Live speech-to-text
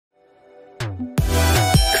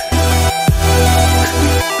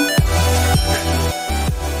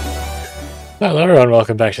Hello everyone,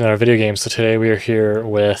 welcome back to another video game. So today we are here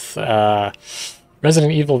with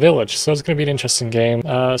Resident Evil Village. So it's going to be an interesting game.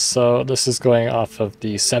 So this is going off of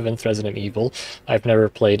the 7th Resident Evil. I've never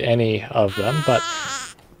played any of them, but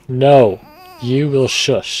no, you will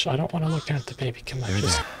shush. I don't want to look at the baby. Come on,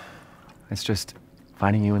 just... It's just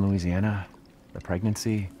finding you in Louisiana, the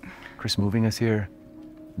pregnancy, Chris moving us here,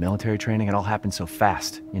 military training, it all happened so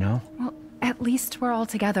fast, you know? Well, at least we're all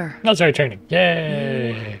together. Military training.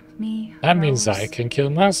 Yay! Me, that means I can kill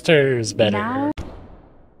monsters better. Now?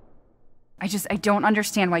 I don't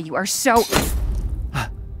understand why you are so...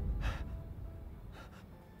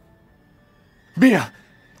 Mia!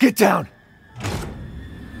 Get down!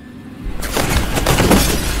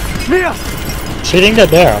 Mia! She didn't get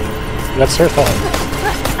down. That's her fault.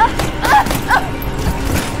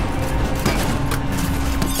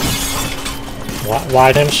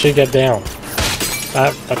 Why didn't she get down?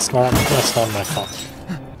 That's not my fault.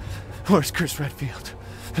 Where's Chris Redfield?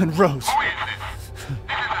 And Rose? Who is this?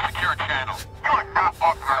 This is a secure channel. You are not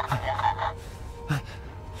authorized.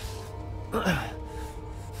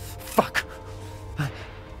 Fuck.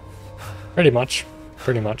 Pretty much.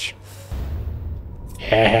 Pretty much.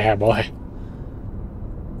 Yeah, boy.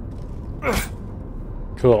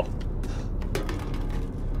 Cool.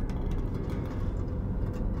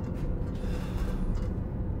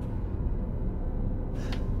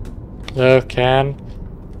 Oh,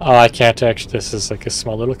 oh, I can't actually. This is like a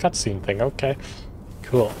small little cutscene thing. Okay,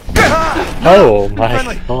 cool. Oh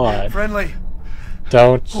my god! Friendly.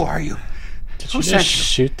 Don't. Who are you? Did you just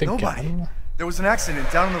shoot the gun? There was an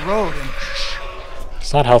accident down the road, and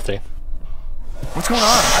it's not healthy. what's going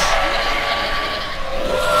on?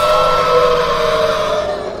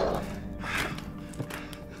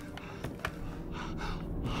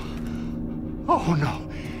 Oh no!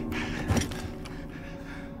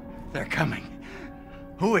 They're coming.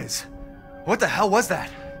 Who is? What the hell was that?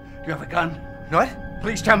 Do you have a gun? What?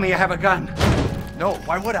 Please tell me you have a gun. No,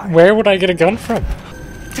 why would I? Where would I get a gun from?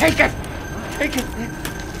 Take it! Take it!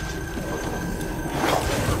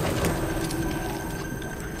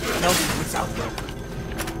 No, it's out there.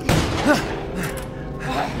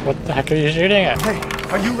 What the heck are you shooting at? Hey,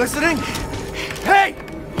 are you listening? Hey!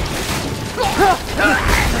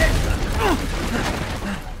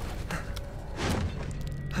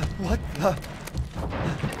 What the?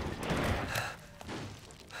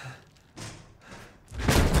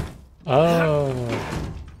 Oh.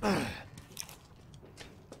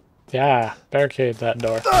 Yeah, barricade that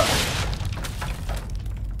door.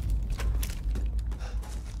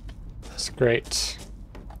 That's great.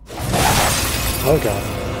 Oh god.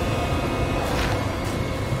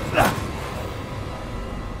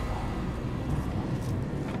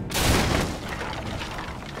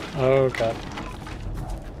 Oh god.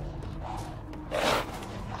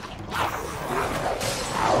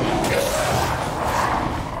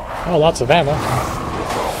 Oh, lots of ammo.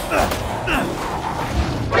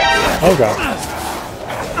 Oh god.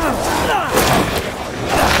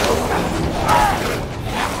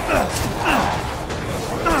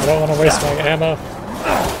 I don't want to waste my ammo.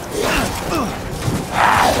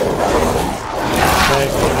 Okay,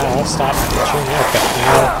 now stop shooting me. Okay,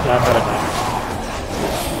 now I'm gonna die.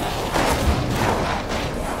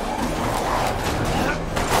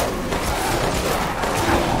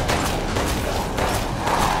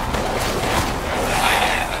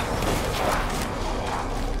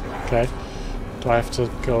 Okay. Do I have to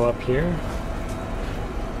go up here?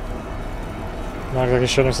 Not like I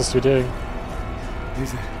shouldn't I'm supposed to be doing.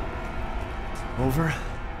 Is it over?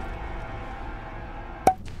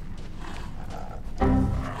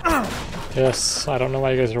 Yes, I don't know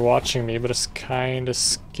why you guys are watching me, but it's kind of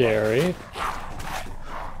scary.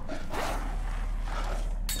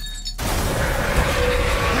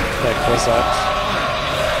 Okay, close that.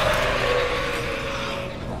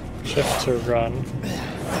 Shift to run.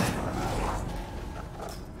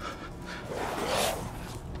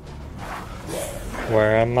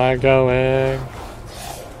 Where am I going?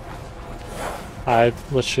 I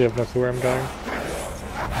literally have no clue where I'm going.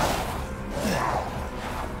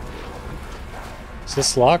 Is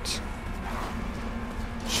this locked?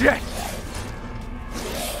 Shit!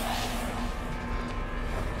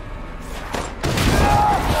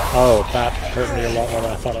 Oh, that hurt me a lot more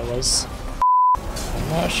than I thought it was. I'm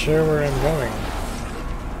not sure where I'm going.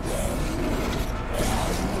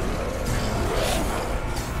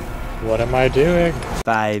 What am I doing?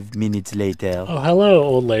 5 minutes later. Oh, hello,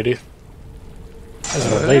 old lady. There's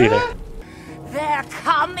an old lady there. They're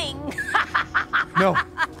coming! No,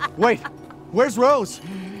 wait! Where's Rose?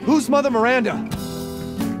 Who's Mother Miranda?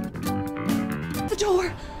 The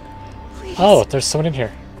door! Please. Oh, there's someone in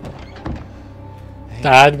here.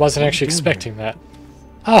 I wasn't actually expecting that.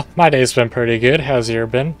 Oh, my day's been pretty good. How's your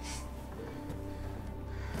been?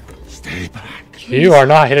 Stay back. You are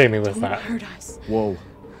not hitting me with Don't that. hurt us. Whoa.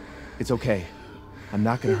 It's okay. I'm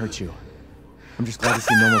not gonna hurt you. I'm just glad to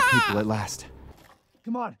see normal people at last.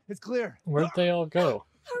 Come on, it's clear. Where'd they all go?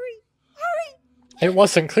 Hurry! Hurry! It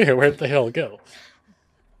wasn't clear where'd the hell go.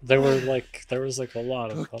 There was like a lot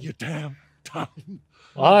of Took them. your damn time.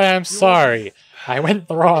 I am sorry. I went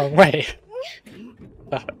the wrong way.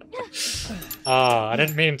 I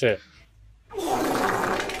didn't mean to.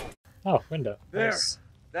 Oh, window. There. Nice.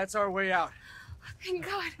 That's our way out. Thank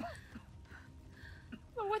God.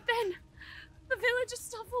 But what then? The village is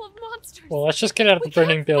still full of monsters. Well, let's just get out of the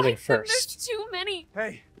burning can't building fight them. first. There's too many.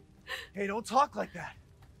 Hey, don't talk like that.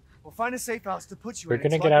 We'll find a safe house to put you We're in.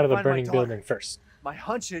 gonna until get I out can of the find my burning daughter. building first. My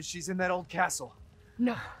hunch is she's in that old castle.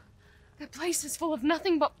 No. That place is full of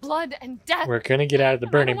nothing but blood and death. We're gonna get out of the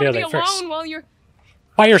And I burning don't wanna building be first. alone while you're...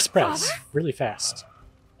 Fire spreads really fast.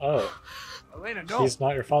 Oh, Elena, no. he's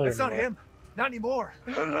not your father That's not anymore. him. Not anymore.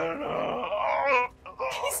 He said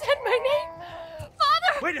my name.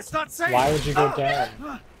 Father! Wait, it's not safe. Why would you go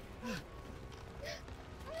down?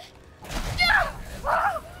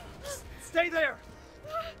 Stay there.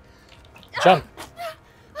 Jump.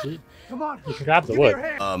 You Come on. can grab the Give me your wood.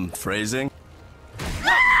 hand. Phrasing?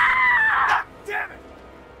 Damn it!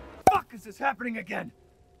 Fuck, is this happening again?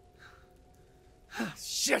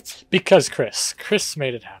 Shit! Because Chris. Chris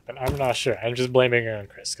made it happen. I'm not sure. I'm just blaming her on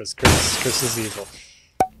Chris, because Chris is evil.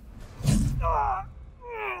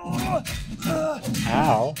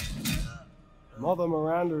 Ow. Mother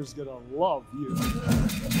Miranda's gonna love you.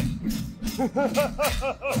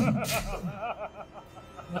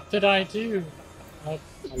 What did I do? Oh,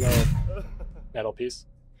 hello. Metal piece.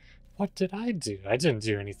 What did I do? I didn't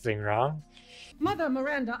do anything wrong. Mother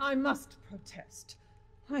Miranda, I must protest.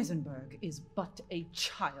 Heisenberg is but a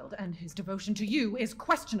child, and his devotion to you is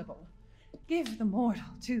questionable. Give the mortal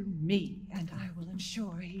to me, and I will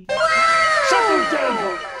ensure he... Shut them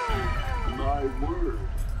down! My word.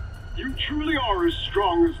 You truly are as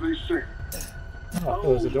strong as they say. Oh,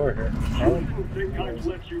 there's a door here. You Oh, didn't think I'd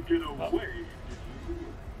let you get away.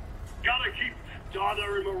 Gotta keep Donna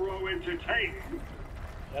and Moreau entertained.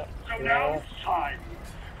 yep. So now it's time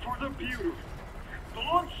for the beautiful,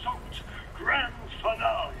 blood-soaked grand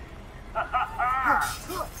finale.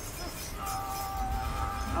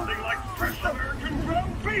 Nothing like fresh American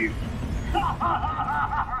ground beef.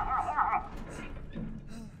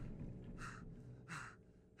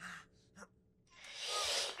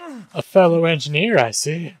 A fellow engineer, I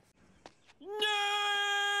see.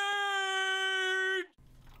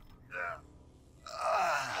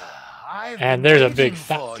 And there's a big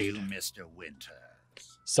fat dude. Mr. Winters.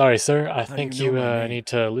 Sorry, sir. I do think you you know my name? need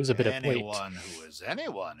to lose a bit of weight. Anyone who is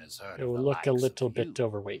anyone is heard It of will the look a likes little of bit you.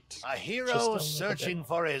 overweight. A Just a hero little searching bit.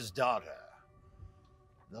 for his daughter.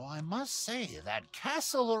 Though I must say, that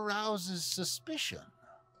castle arouses suspicion.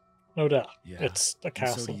 No doubt. Yeah, It's a And so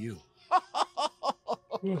castle. do you.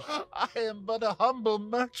 I am but a humble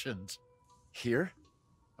merchant. Here?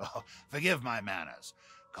 Oh, forgive my manners.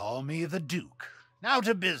 Call me the Duke. Now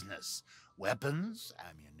to business. Weapons,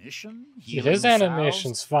 ammunition, healing His salves,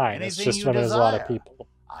 animation's fine. It's anything just you when there's a lot of desire. people.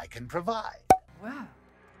 I can provide.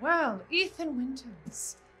 Well, Ethan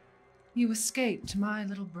Winters. You escaped my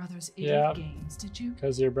little brother's idiot Yeah. games, did you?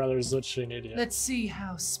 Because your brother's literally an idiot. Let's see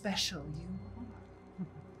how special you are.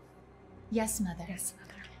 Yes, Mother. Yes, Mother.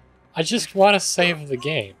 I just want to save the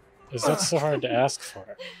game. Is that so hard to ask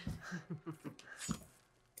for?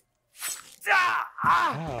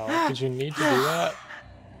 Wow, did you need to do that?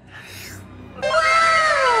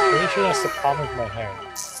 Pretty sure that's the palm of my hand.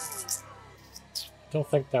 Don't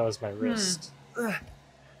think that was my wrist.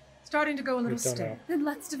 Starting to go a We little don't stale. know. Then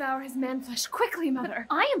let's devour his man-flesh quickly, Mother.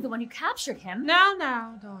 I am the one who captured him.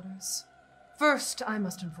 Now, daughters. First, I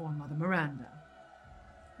must inform Mother Miranda.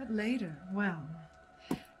 But later, well,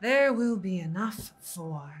 there will be enough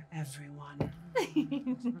for everyone.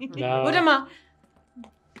 No. Put him up.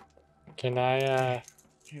 Can I,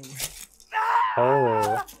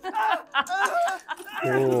 Oh.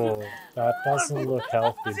 Ooh, that doesn't look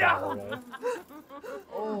healthy, by the way.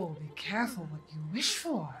 Oh, be careful what you wish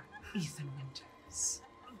for, Ethan Winters.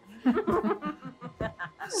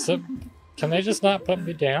 So, can they just not put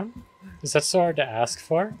me down? Is that so hard to ask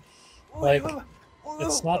for? Like,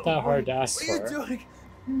 it's not that hard to ask What are for. you doing?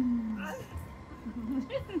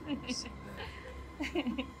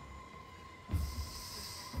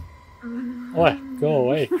 What? Go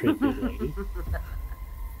away, creepy lady.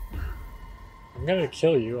 I'm gonna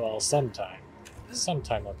kill you all sometime.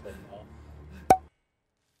 Sometime I'll kill you all.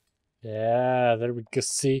 Yeah, there we go.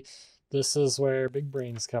 See, This is where big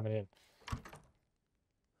brain's coming in.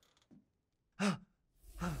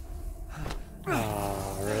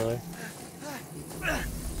 Oh, really?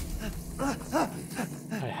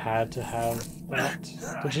 I had to have that.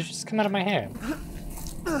 Did you just come out of my hand?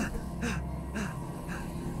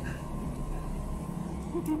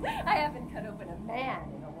 I haven't cut open a man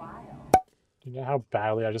in a while. Do you know how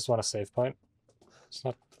badly I just want a save point? It's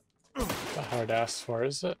not that hard to ask for,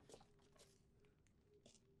 is it?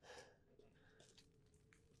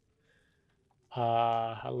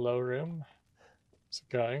 Hello room. How's it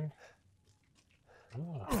going?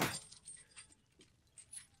 Oh.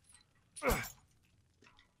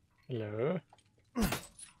 Hello.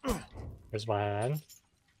 Here's my hand.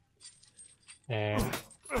 And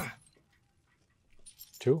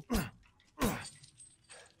 2.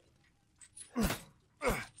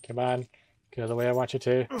 Come on. Go the way I want you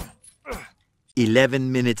to. 11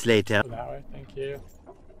 minutes later. That way, thank you.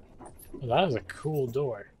 Well, that is a cool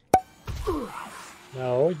door.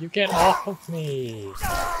 No, you get off of me.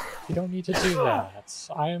 You don't need to do that.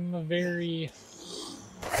 I'm a very...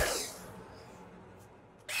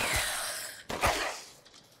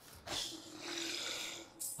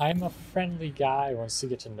 I'm a friendly guy who wants to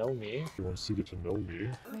get to know me.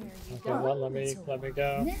 Okay, well, let me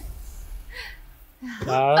go.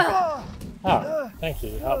 No. Oh, thank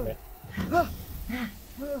you. You helped me.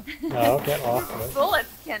 No, get off me.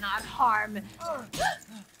 Bullets cannot harm. Oh,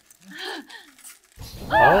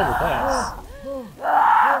 the glass.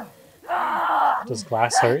 Does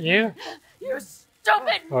glass hurt you? You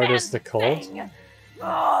stupid Or does the cold?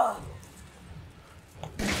 Ow,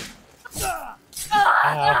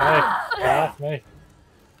 hey, get off me.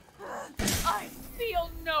 I feel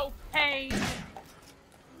no pain.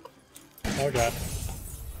 Oh god.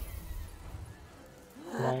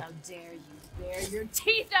 How dare you bare your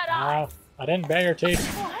teeth at Ow, us? I didn't bare your teeth.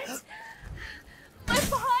 What? My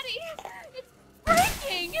body! It's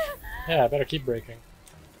breaking! Yeah, I better keep breaking.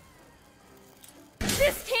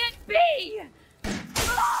 This can't be!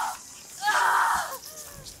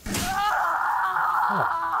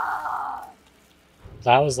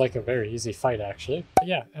 That was like a very easy fight, actually. But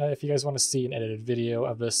yeah, if you guys want to see an edited video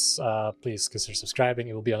of this, please consider subscribing.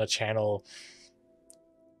 It will be on the channel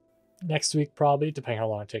next week, probably, depending how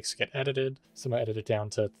long it takes to get edited. So I'm going to edit it down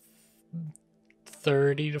to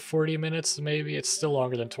 30 to 40 minutes, maybe. It's still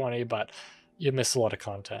longer than 20, but you miss a lot of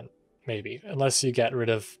content, maybe. Unless you get rid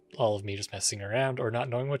of all of me just messing around or not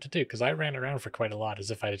knowing what to do, because I ran around for quite a lot as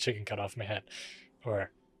if I had a chicken cut off my head. Or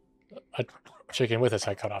a chicken with its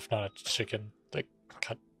head cut off, not a chicken like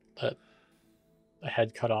cut a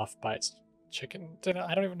head cut off by its chicken.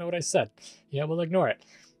 I don't even know what I said. Yeah, we'll ignore it.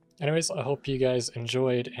 Anyways, I hope you guys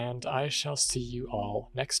enjoyed, and I shall see you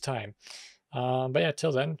all next time. But yeah,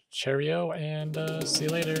 till then, cheerio, and see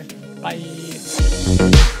you later. Bye!